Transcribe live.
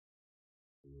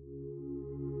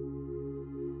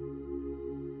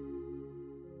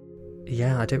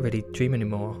Yeah, I don't really dream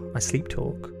anymore. I sleep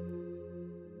talk.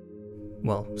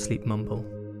 Well, sleep mumble.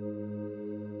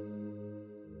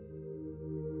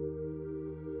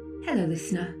 Hello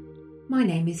listener, my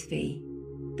name is V,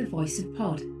 the voice of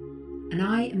Pod, and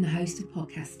I am the host of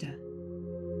Podcaster.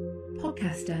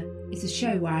 Podcaster is a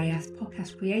show where I ask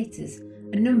podcast creators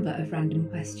a number of random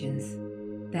questions.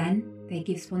 Then they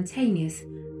give spontaneous,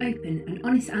 open and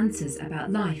honest answers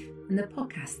about life and the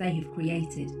podcast they have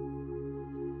created.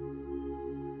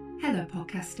 Hello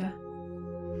Podcaster.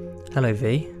 Hello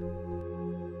V.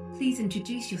 Please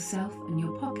introduce yourself and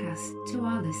your podcast to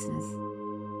our listeners.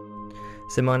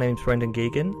 So my name's Brendan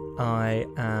Geoghegan. I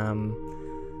am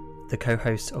the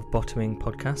co-host of Bottoming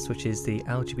Podcast, which is the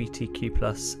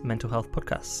LGBTQ+ mental health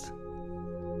podcast.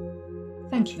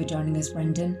 Thank you for joining us,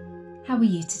 Brendan. How are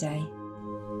you today?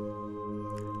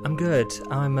 I'm good.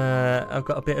 I've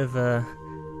got a bit of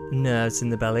nerves in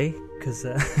the belly because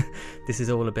this is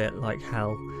all a bit like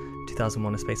HAL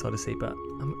 2001: A Space Odyssey, but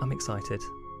I'm excited.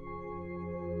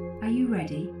 Are you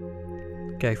ready?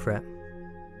 Go for it.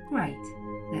 Great.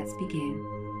 Let's begin.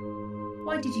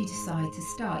 Why did you decide to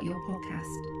start your podcast?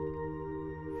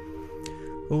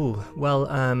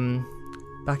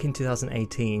 Back in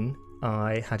 2018,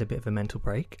 I had a bit of a mental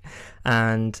break,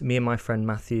 and me and my friend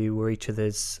Matthew were each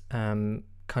other's kind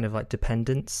of like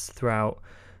dependents throughout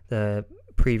the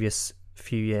previous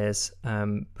few years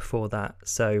before that.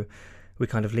 So we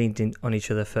kind of leaned in on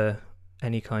each other for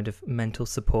any kind of mental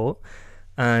support.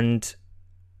 And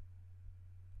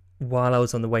while I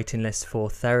was on the waiting list for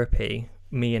therapy,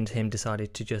 me and him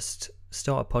decided to just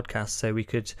start a podcast so we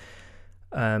could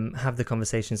have the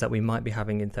conversations that we might be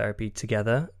having in therapy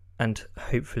together, and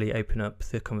hopefully open up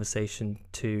the conversation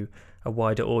to a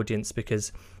wider audience,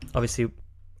 because obviously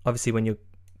when you're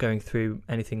going through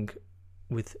anything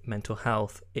with mental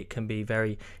health, it can be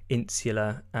very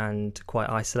insular and quite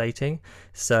isolating.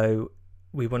 So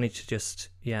we wanted to just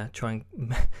try and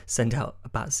send out a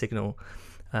bat signal,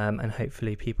 and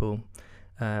hopefully people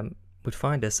would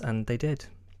find us, and they did.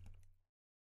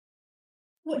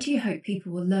 What do you hope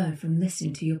people will learn from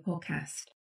listening to your podcast?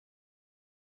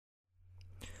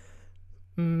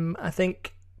 I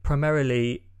think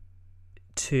primarily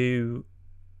to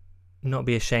not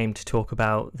be ashamed to talk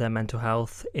about their mental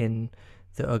health in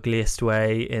the ugliest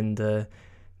way, in the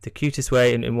cutest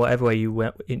way, in whatever way you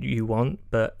want,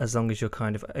 but as long as you're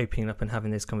kind of opening up and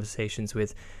having these conversations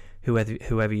with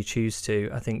whoever you choose to.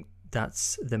 I think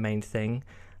that's the main thing,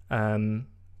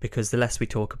 because the less we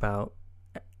talk about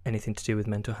anything to do with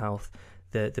mental health,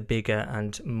 the bigger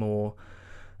and more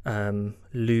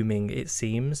looming it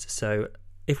seems. So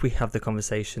if we have the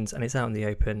conversations and it's out in the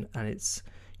open and it's,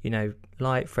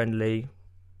 light, friendly,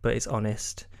 but it's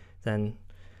honest, then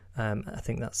I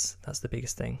think that's the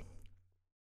biggest thing.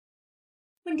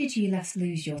 When did you last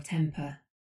lose your temper?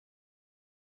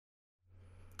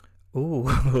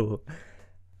 Ooh,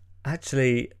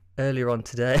 actually earlier on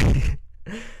today.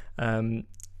 I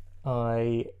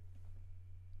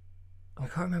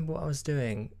can't remember what I was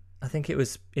doing. I think it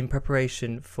was in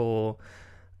preparation for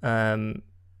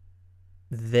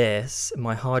this.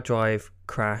 My hard drive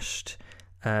crashed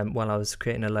while I was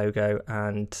creating a logo,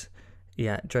 and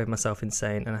drove myself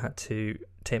insane, and I had to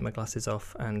take my glasses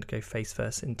off and go face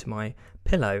first into my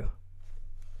pillow.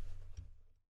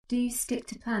 Do you stick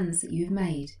to plans that you've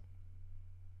made?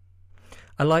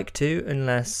 I like to,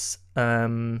 unless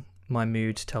my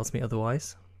mood tells me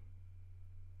otherwise.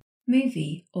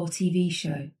 Movie or TV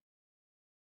show?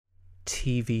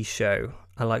 TV show.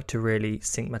 I like to really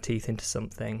sink my teeth into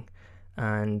something,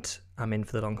 and I'm in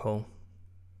for the long haul.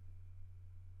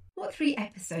 What 3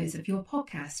 episodes of your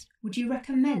podcast would you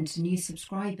recommend to new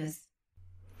subscribers?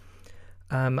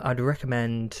 I'd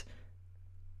recommend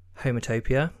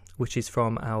Homotopia, which is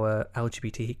from our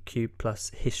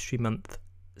LGBTQ+ History Month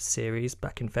series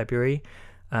back in February.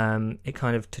 It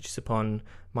kind of touches upon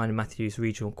mine and Matthew's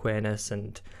regional queerness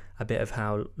and a bit of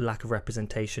how lack of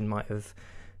representation might have,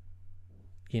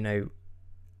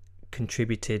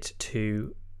 contributed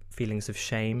to feelings of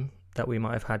shame that we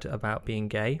might have had about being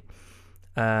gay.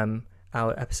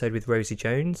 Our episode with Rosie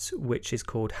Jones, which is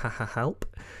called Ha Ha Help,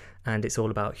 and it's all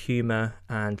about humour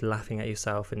and laughing at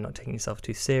yourself and not taking yourself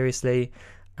too seriously.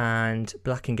 And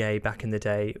Black and Gay back in the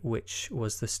day, which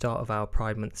was the start of our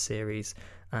Pride Month series,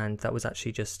 and that was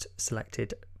actually just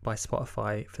selected by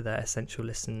Spotify for their essential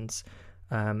listens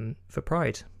for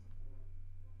Pride.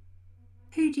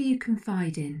 Who do you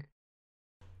confide in?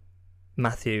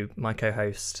 Matthew, my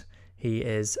co-host. He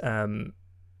is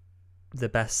the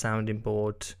best sounding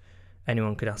board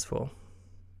anyone could ask for.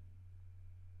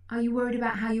 Are you worried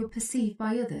about how you're perceived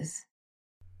by others?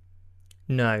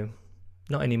 No,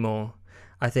 not anymore.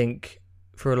 I think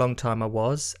for a long time I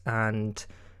was, and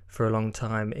for a long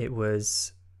time it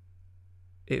was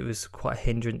quite a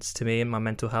hindrance to me in my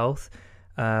mental health.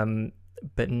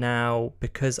 But now,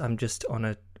 because I'm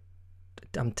dead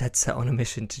set on a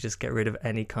mission to just get rid of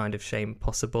any kind of shame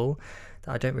possible,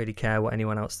 that I don't really care what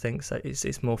anyone else thinks.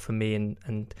 It's more for me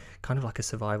and kind of like a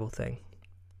survival thing.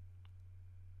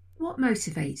 What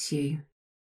motivates you?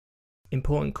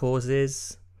 Important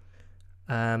causes,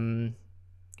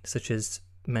 such as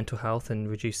mental health and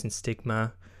reducing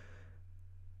stigma.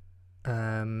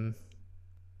 My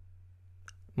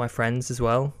friends as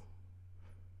well.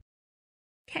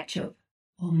 Ketchup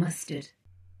or mustard?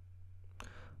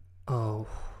 Oh,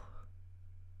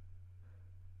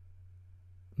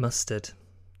 mustard.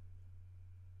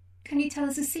 Can you tell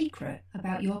us a secret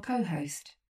about your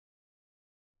co-host?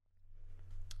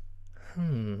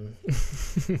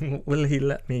 Will he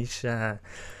let me share?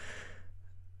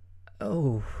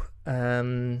 Oh,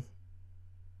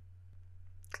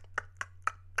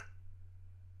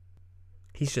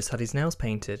 he's just had his nails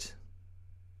painted.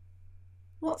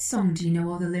 What song do you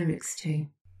know all the lyrics to?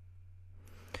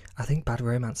 I think Bad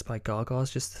Romance by Gaga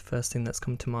is just the first thing that's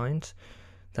come to mind.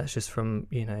 That's just from,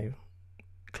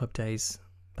 club days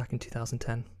back in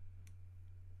 2010.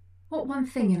 What one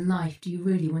thing in life do you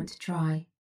really want to try?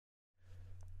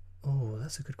 Oh,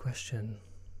 that's a good question.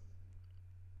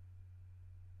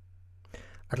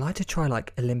 I'd like to try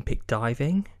like Olympic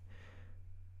diving.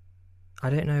 I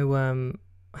don't know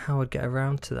how I'd get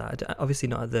around to that. Obviously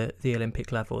not at the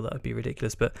Olympic level, that would be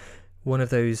ridiculous, but one of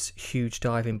those huge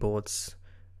diving boards,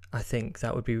 I think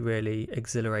that would be really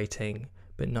exhilarating,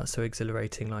 but not so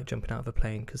exhilarating like jumping out of a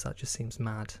plane, because that just seems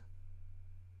mad.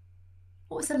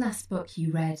 What was the last book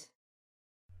you read?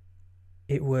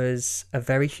 It was A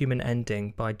Very Human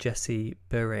Ending by Jesse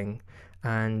Bering,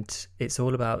 and it's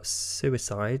all about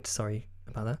suicide. Sorry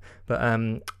about that. But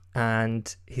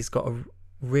and he's got a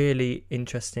really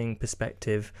interesting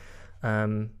perspective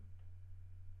on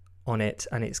it,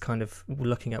 and it's kind of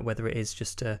looking at whether it is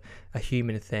just a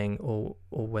human thing or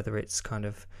whether it's kind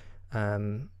of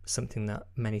something that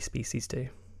many species do.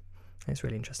 It's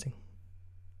really interesting.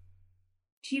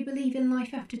 Do you believe in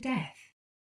life after death?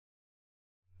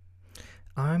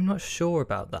 I'm not sure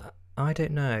about that. I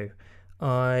don't know.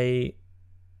 I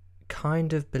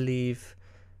kind of believe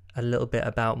a little bit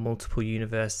about multiple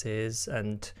universes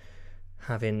and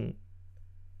having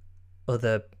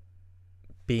other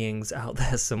beings out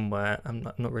there somewhere. I'm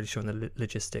not really sure on the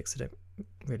logistics. I don't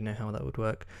really know how that would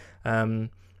work. But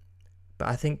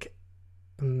I think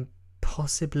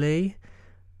possibly,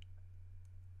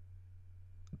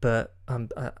 but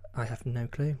I have no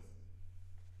clue.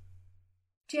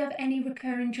 Do you have any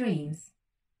recurring dreams?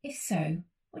 If so,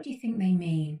 what do you think they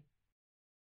mean?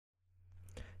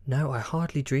 No, I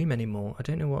hardly dream anymore. I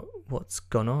don't know what's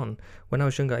gone on. When I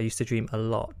was younger, I used to dream a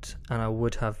lot, and I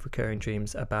would have recurring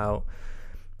dreams about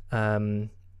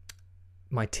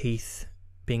my teeth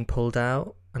being pulled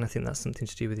out, and I think that's something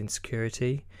to do with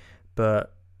insecurity.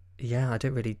 But yeah, I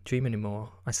don't really dream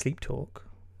anymore. I sleep talk.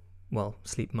 Well,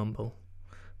 sleep mumble,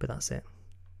 but that's it.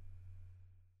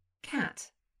 Cat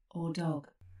or dog?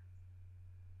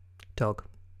 Dog.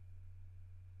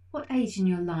 What age in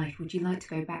your life would you like to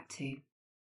go back to?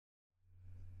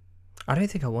 I don't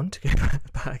think I want to go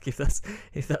back, if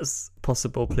that's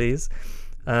possible, please.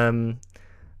 I'm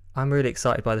really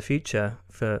excited by the future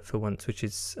for once, which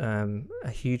is a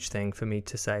huge thing for me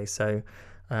to say. So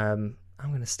I'm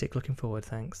going to stick looking forward,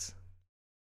 thanks.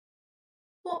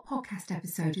 What podcast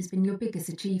episode has been your biggest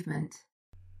achievement?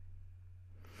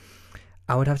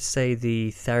 I would have to say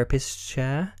the Therapist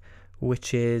Chair,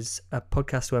 which is a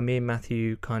podcast where me and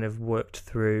Matthew kind of worked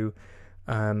through...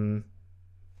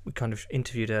 we kind of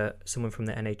interviewed someone from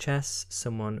the NHS,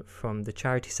 someone from the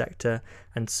charity sector,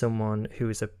 and someone who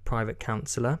is a private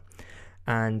counsellor.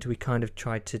 And we kind of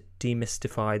tried to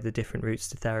demystify the different routes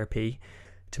to therapy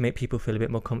to make people feel a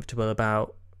bit more comfortable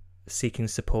about seeking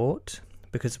support.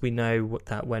 Because we know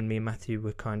that when me and Matthew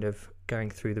were kind of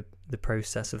going through the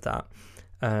process of that,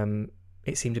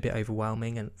 it seemed a bit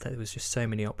overwhelming, and there was just so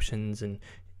many options and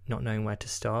not knowing where to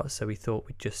start. So we thought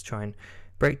we'd just try and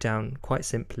break down quite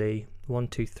simply, 1,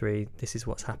 2, 3, this is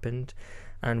what's happened.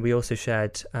 And we also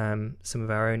shared some of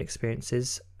our own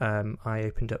experiences. I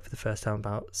opened up for the first time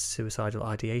about suicidal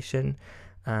ideation,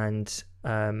 and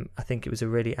I think it was a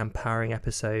really empowering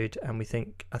episode, and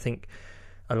I think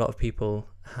a lot of people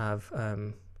have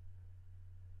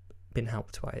been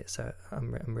helped by it, so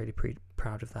I'm really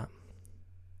proud of that.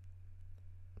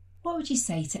 What would you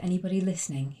say to anybody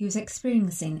listening who is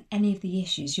experiencing any of the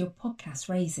issues your podcast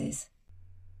raises?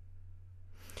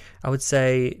 I would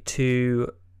say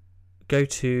to go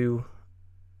to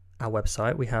our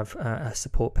website, we have a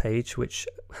support page which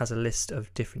has a list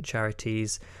of different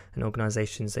charities and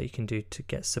organisations that you can do to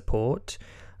get support,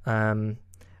 and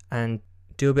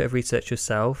do a bit of research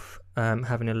yourself,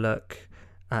 having a look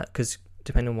at, because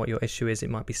depending on what your issue is, it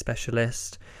might be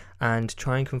specialist, and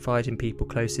try and confide in people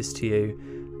closest to you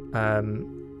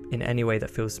in any way that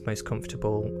feels most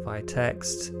comfortable, via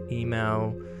text,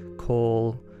 email,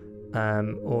 call,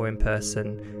 or in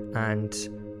person, and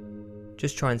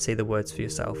just try and say the words for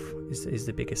yourself is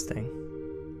the biggest thing.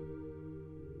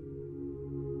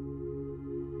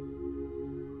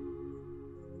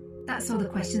 That's all the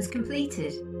questions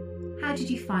completed. How did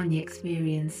you find the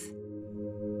experience?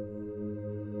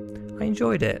 I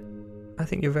enjoyed it. I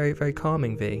think you're very, very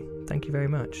calming, V. Thank you very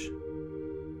much.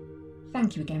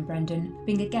 Thank you again, Brendan, for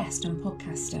being a guest on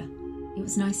Podcaster. It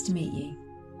was nice to meet you.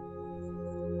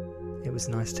 It was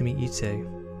nice to meet you too.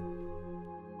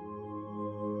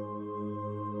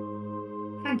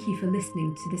 Thank you for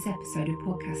listening to this episode of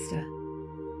Podcaster.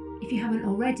 If you haven't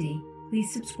already,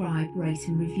 please subscribe, rate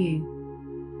and review.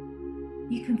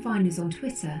 You can find us on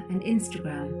Twitter and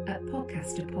Instagram at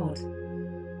PodcasterPod.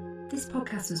 This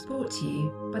podcast was brought to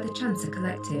you by the Chancer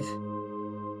Collective.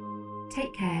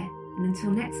 Take care, and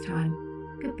until next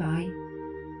time, goodbye.